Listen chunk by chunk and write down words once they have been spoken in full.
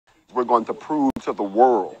We're going to prove to the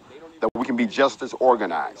world that we can be just as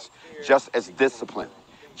organized, just as disciplined,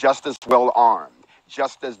 just as well-armed,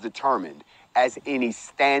 just as determined as any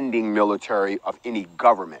standing military of any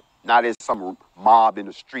government, not as some mob in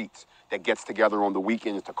the streets that gets together on the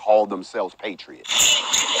weekends to call themselves patriots.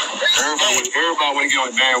 Everybody want to get on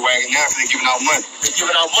the bandwagon now because they're giving out money. They're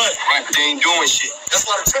giving out money. Right, but they ain't doing shit. That's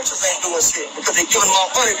why the churches ain't doing shit, because they giving them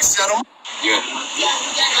out money to set them. Yeah.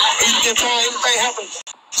 Anything happened,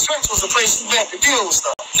 church was the place you had to deal with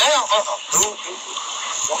stuff. Now,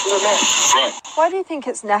 Right. Why do you think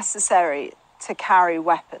it's necessary to carry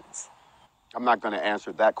weapons? I'm not going to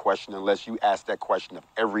answer that question unless you ask that question of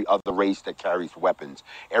every other race that carries weapons,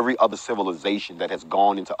 every other civilization that has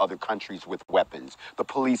gone into other countries with weapons. The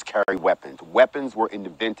police carry weapons. Weapons were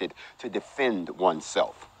invented to defend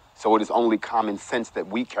oneself. So it is only common sense that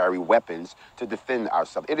we carry weapons to defend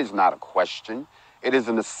ourselves. It is not a question. It is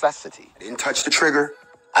a necessity. I didn't touch the trigger.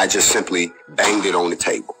 I just simply banged it on the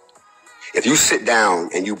table. If you sit down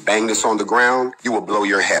and you bang this on the ground, you will blow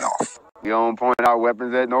your head off. You don't point out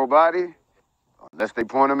weapons at nobody unless they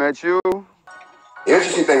point them at you. The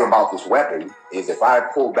interesting thing about this weapon is if I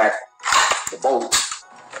pull back the bolt,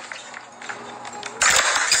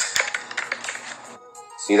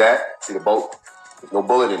 see that? See the bolt? There's no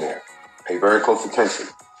bullet in there. Pay very close attention.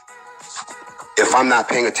 If I'm not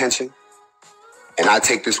paying attention and I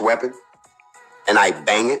take this weapon and I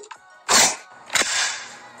bang it,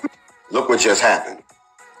 look what just happened.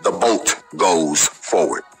 The bolt goes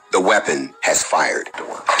forward. The weapon has fired.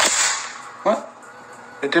 What?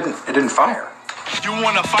 It didn't fire. You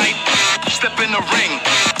want to fight? Step in the ring.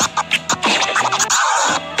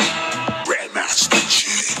 Grandmaster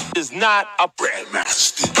is not a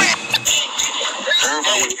Grandmaster.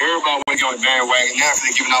 Everybody want to get on the bandwagon now because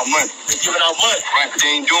they're giving out money. They're giving out money. Right, but they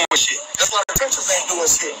ain't doing shit. That's why the churches ain't doing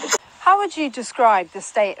shit. How would you describe the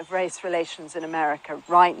state of race relations in America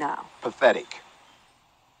right now? Pathetic.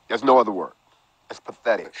 There's no other word. It's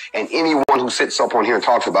pathetic. And anyone who sits up on here and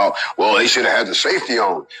talks about, well, they should have had the safety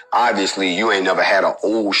on. Obviously, you ain't never had an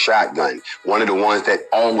old shotgun. One of the ones that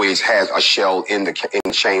always has a shell in the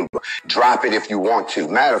chamber. Drop it if you want to.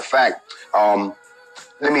 Matter of fact,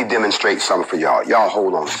 let me demonstrate something for y'all. Y'all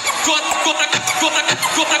hold on.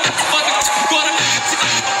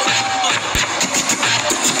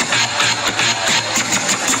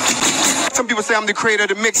 Some people say I'm the creator of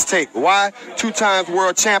the mixtape. Why? 2 times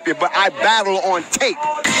world champion, but I battle on tape.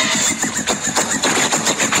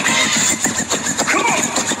 Come on.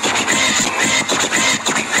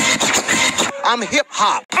 I'm hip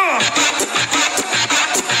hop.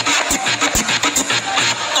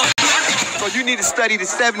 So you need to study the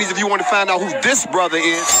 70s if you want to find out who this brother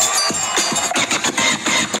is.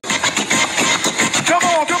 Come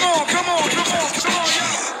on, come on, come on, come on, come on.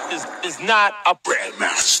 Is not a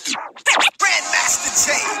Grandmaster. Grandmaster J.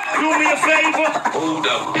 Do me a favor. Hold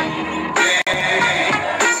up.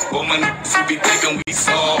 Yeah. Woman, you be thinking we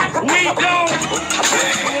saw. We don't.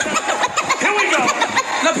 Here we go.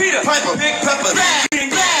 Now Peter. Piper. Big pepper. Being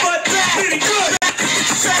bad, but pretty good.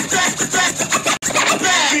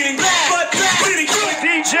 Being bad, but pretty good.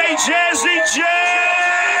 DJ Jazzy J.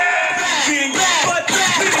 Being bad, but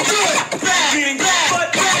pretty good. Being bad,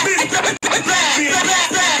 but pretty good. Being bad.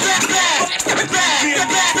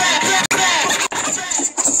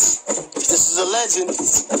 This is a legend.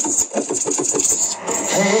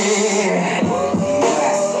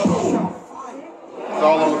 That's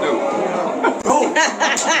all I'm gonna do.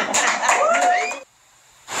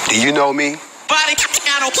 Do you know me? Body,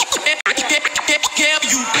 I don't care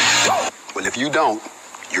you. Well, if you don't,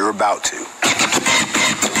 you're about to.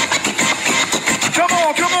 Come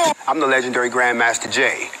on, come on. I'm the legendary Grandmaster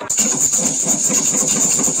J.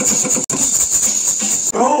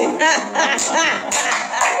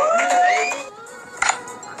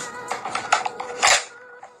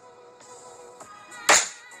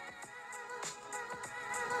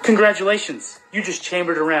 Congratulations, you just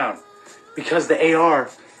chambered around because the AR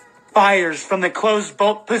fires from the closed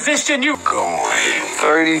bolt position. You Going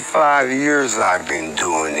 35 years I've been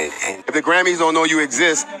doing it, and If the Grammys don't know you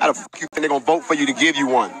exist, how the fuck you think they're gonna vote for you to give you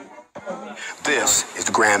one? this is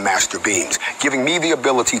the Grandmaster Beams, giving me the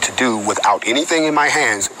ability to do without anything in my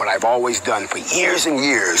hands what I've always done for years and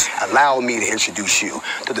years. Allow me to introduce you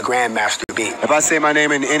to the Grandmaster Beam. If I say my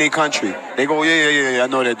name in any country, they go, yeah, I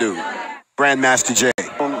know that dude. Grandmaster J.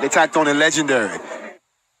 They tacked on the legendary.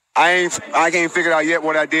 I ain't figured out yet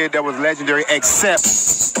what I did that was legendary, except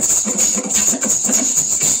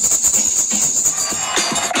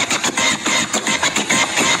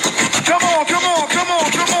come on, come on, come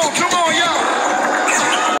on, come on, come on, y'all.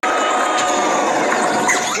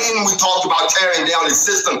 Then we talked about tearing down the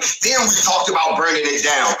system. Then we talked about burning it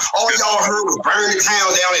down. All y'all heard was burn the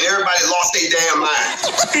town down and everybody lost their damn mind.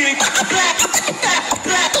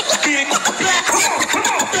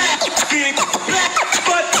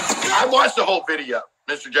 I watched the whole video,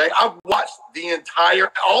 Mr. J. I've watched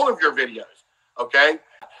all of your videos, okay?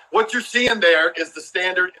 What you're seeing there is the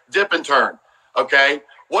standard dip and turn, okay?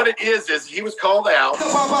 What it is he was called out.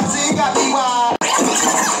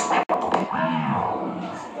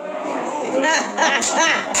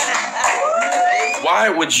 Why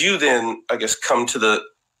would you then, I guess, come to the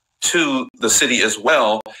city as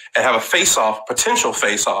well and have a potential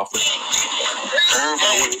face-off?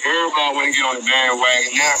 Everybody want to get on the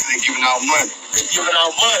bandwagon now because they're giving out money. They're giving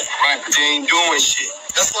out money, right? But they ain't doing shit.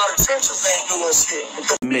 That's why the churches ain't doing shit.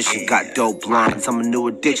 Mission got dope lines. I'm a new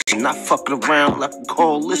addiction. Not fucking around like a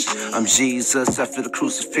coalition. I'm Jesus after the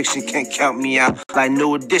crucifixion. Can't count me out like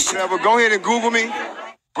New Edition. Go ahead and Google me.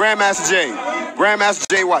 Grandmaster J. Grandmaster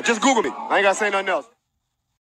J. Watt. Just Google me. I ain't got to say nothing else.